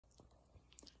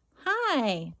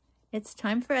Hi, it's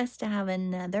time for us to have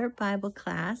another Bible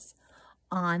class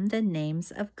on the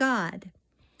names of God.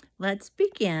 Let's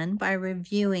begin by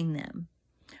reviewing them.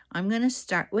 I'm going to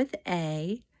start with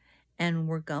A, and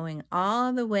we're going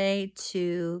all the way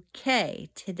to K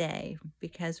today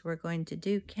because we're going to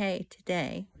do K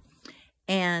today.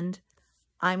 And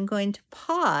I'm going to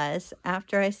pause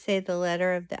after I say the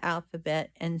letter of the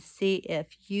alphabet and see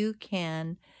if you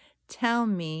can tell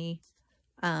me,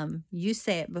 you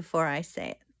say it before I say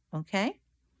it, okay?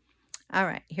 All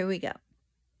right, here we go.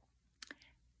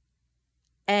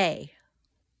 A,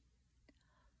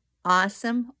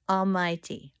 awesome,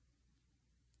 almighty.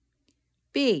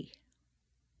 B,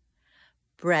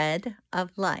 bread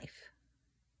of life.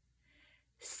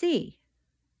 C,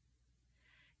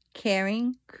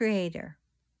 caring creator.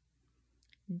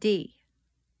 D,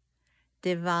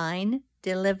 divine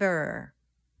deliverer.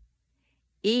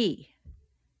 E,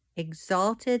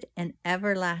 exalted and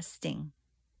everlasting.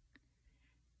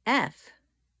 F,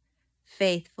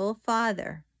 faithful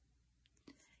Father.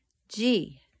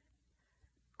 G,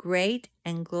 great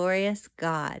and glorious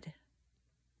God.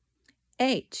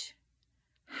 H,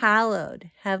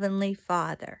 hallowed Heavenly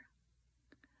Father.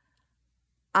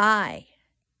 I,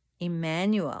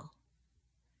 Emmanuel.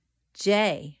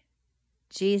 J,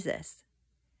 Jesus.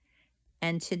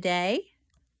 And today,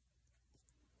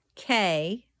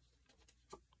 K,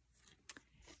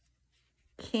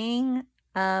 King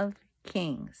of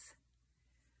Kings.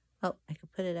 Oh, I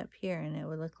could put it up here and it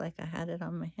would look like I had it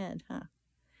on my head, huh?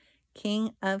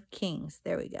 King of Kings.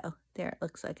 There we go. There, it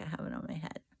looks like I have it on my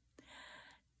head.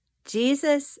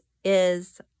 Jesus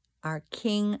is our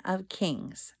King of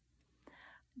Kings.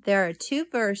 There are two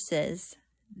verses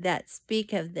that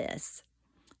speak of this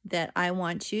that I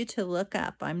want you to look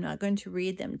up. I'm not going to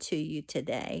read them to you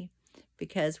today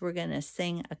because we're going to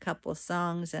sing a couple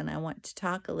songs and I want to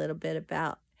talk a little bit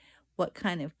about what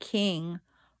kind of king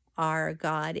our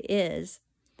God is.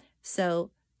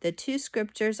 So the two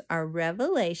scriptures are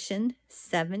Revelation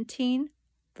 17,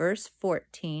 verse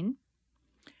 14,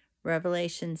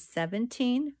 Revelation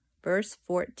 17, verse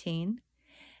 14,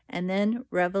 and then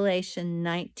Revelation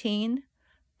 19,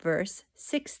 verse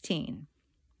 16.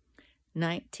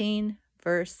 19,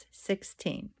 verse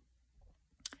 16.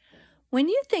 When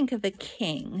you think of a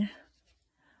king,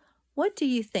 what do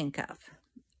you think of?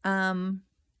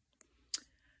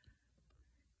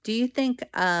 Do you think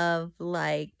of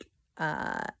like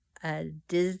a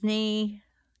Disney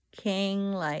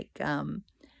king, like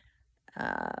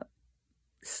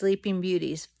Sleeping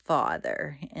Beauty's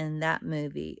father in that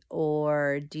movie?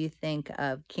 Or do you think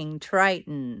of King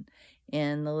Triton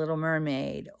in The Little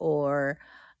Mermaid? Or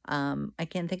I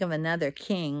can't think of another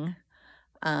king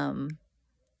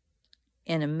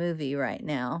in a movie right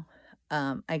now.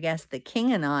 I guess The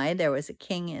King and I, there was a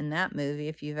king in that movie,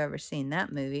 if you've ever seen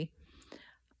that movie.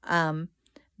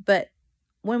 But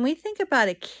when we think about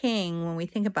a king, when we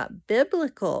think about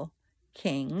biblical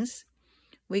kings,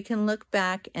 we can look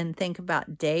back and think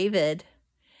about David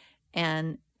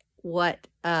and what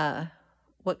kind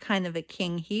of a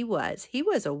king he was. He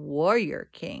was a warrior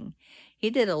king. He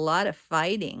did a lot of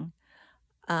fighting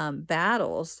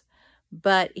battles,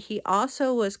 but he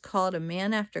also was called a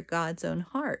man after God's own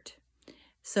heart.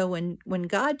 So when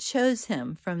God chose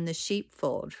him from the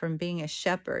sheepfold, from being a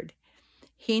shepherd,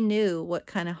 he knew what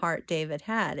kind of heart David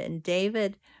had. And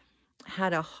David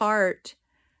had a heart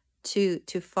to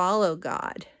follow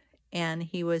God. And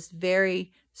he was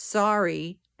very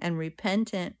sorry and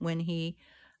repentant when he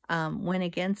went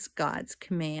against God's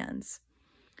commands.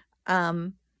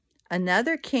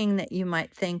 Another king that you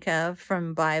might think of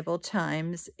from Bible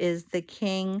times is the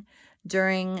king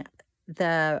during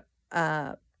the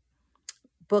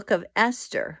book of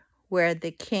Esther, where the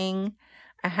king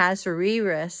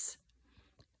Ahasuerus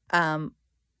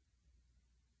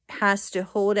has to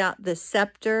hold out the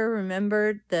scepter.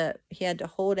 Remember he had to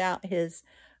hold out his,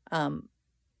 they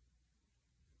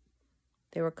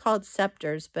were called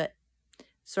scepters, but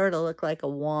sort of look like a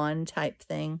wand type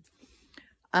thing,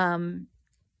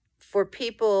 for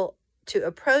people to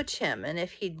approach him. And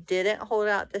if he didn't hold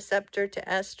out the scepter to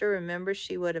Esther, remember,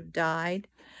 she would have died.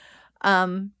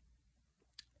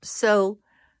 So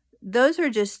those are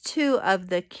just two of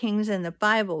the kings in the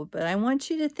Bible, but I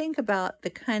want you to think about the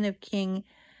kind of king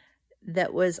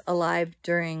that was alive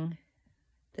during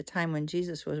the time when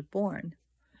Jesus was born.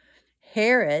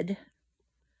 Herod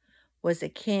was a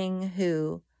king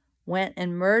who went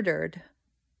and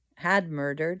had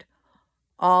murdered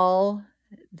all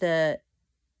the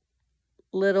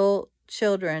little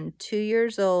children 2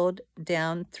 years old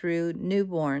down through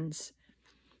newborns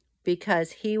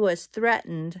because he was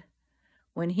threatened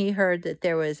when he heard that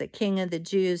there was a king of the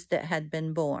Jews that had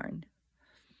been born.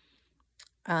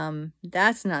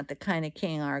 That's not the kind of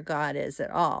king our God is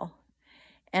at all.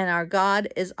 And our God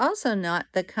is also not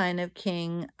the kind of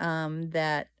king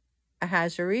that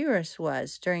Ahasuerus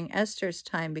was during Esther's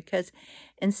time, because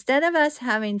instead of us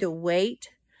having to wait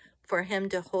for him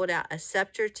to hold out a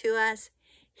scepter to us,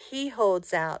 he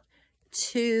holds out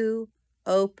two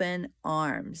open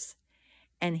arms,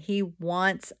 and he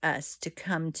wants us to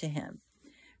come to him.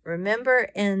 Remember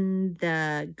in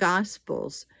the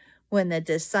Gospels when the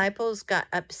disciples got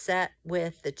upset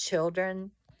with the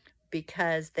children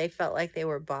because they felt like they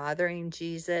were bothering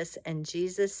Jesus, and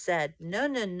Jesus said, no,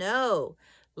 no, no,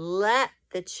 let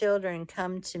the children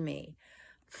come to me,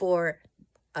 for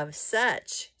of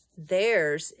such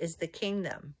theirs is the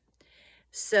kingdom.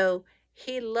 So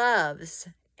he loves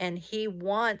and he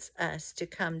wants us to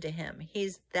come to him.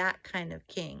 He's that kind of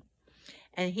king.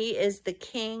 And he is the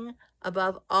king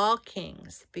above all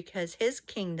kings, because his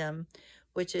kingdom,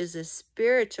 which is a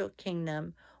spiritual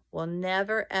kingdom, will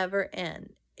never, ever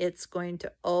end. It's going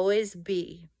to always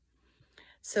be.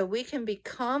 So we can be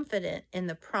confident in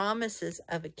the promises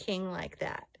of a king like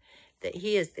that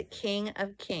he is the King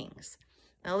of Kings.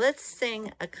 Now let's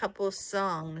sing a couple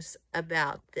songs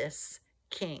about this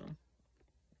king.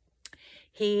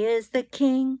 He is the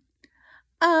King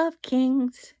of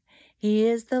Kings. He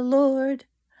is the Lord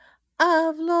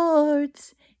of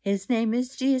Lords. His name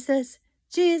is Jesus,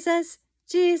 Jesus,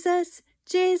 Jesus,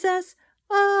 Jesus.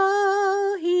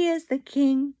 Oh, he is the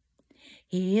King.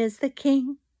 He is the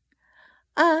King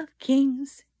of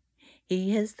Kings.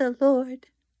 He is the Lord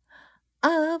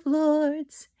of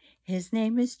Lords. His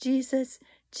name is Jesus,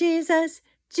 Jesus,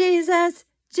 Jesus,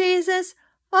 Jesus.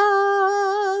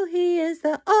 Oh, he is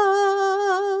the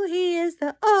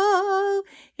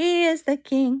he is the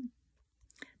King.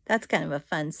 That's kind of a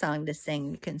fun song to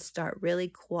sing. You can start really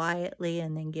quietly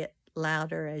and then get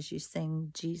louder as you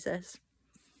sing Jesus.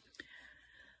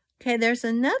 Okay, there's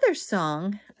another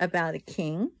song about a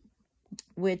king,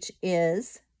 which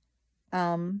is,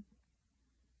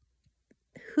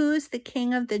 Who's the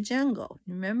King of the Jungle?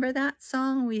 Remember that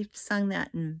song? We've sung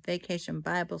that in Vacation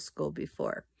Bible School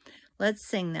before. Let's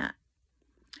sing that.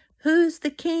 Who's the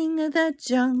king of the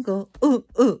jungle? Ooh,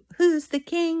 ooh. Who's the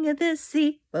king of the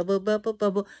sea? Bubble, bubble,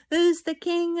 bubble. Who's the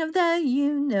king of the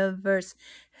universe?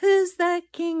 Who's the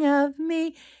king of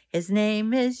me? His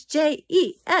name is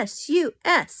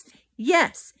J-E-S-U-S.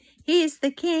 Yes, he's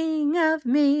the king of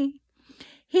me.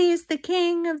 He's the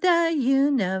king of the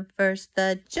universe,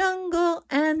 the jungle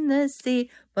and the sea.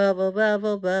 Bubble,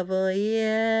 bubble, bubble,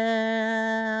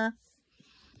 yeah.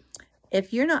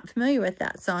 If you're not familiar with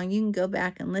that song, you can go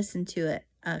back and listen to it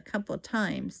a couple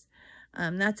times.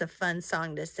 That's a fun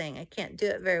song to sing. I can't do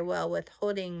it very well with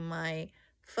holding my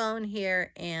phone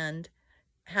here and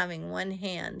having one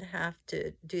hand have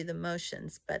to do the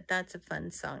motions, but that's a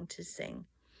fun song to sing.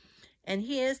 And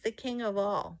he is the king of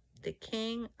all, the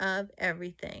king of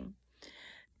everything.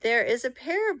 There is a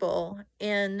parable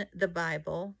in the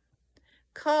Bible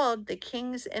called the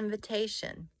King's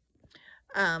Invitation.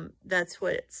 That's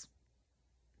what it's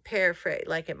paraphrased,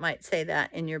 like it might say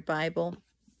that in your Bible.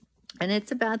 And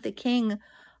it's about the king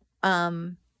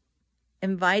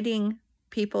inviting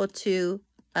people to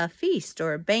a feast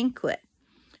or a banquet.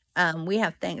 We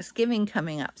have Thanksgiving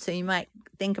coming up, so you might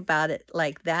think about it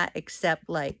like that, except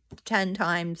like 10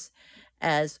 times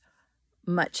as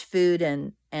much food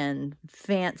and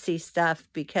fancy stuff,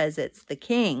 because it's the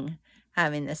king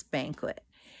having this banquet.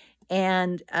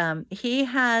 And he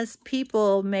has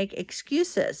people make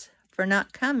excuses for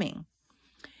not coming.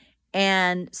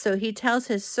 And so he tells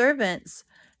his servants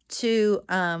to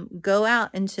go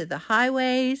out into the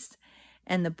highways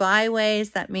and the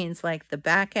byways. That means like the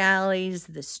back alleys,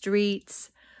 the streets,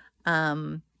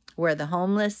 where the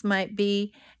homeless might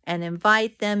be, and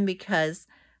invite them, because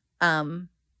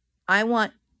I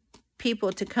want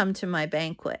people to come to my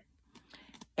banquet.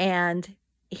 And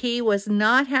he was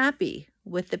not happy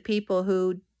with the people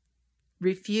who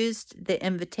refused the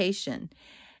invitation.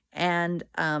 And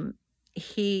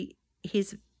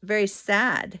he's very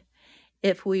sad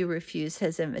if we refuse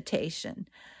his invitation.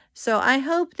 So I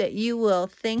hope that you will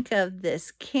think of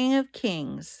this King of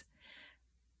Kings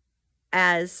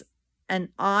as an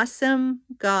awesome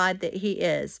God that he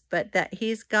is, but that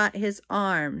he's got his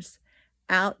arms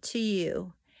out to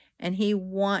you and he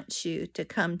wants you to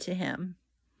come to him.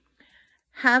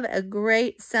 Have a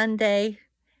great Sunday,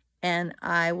 and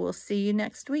I will see you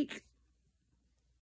next week.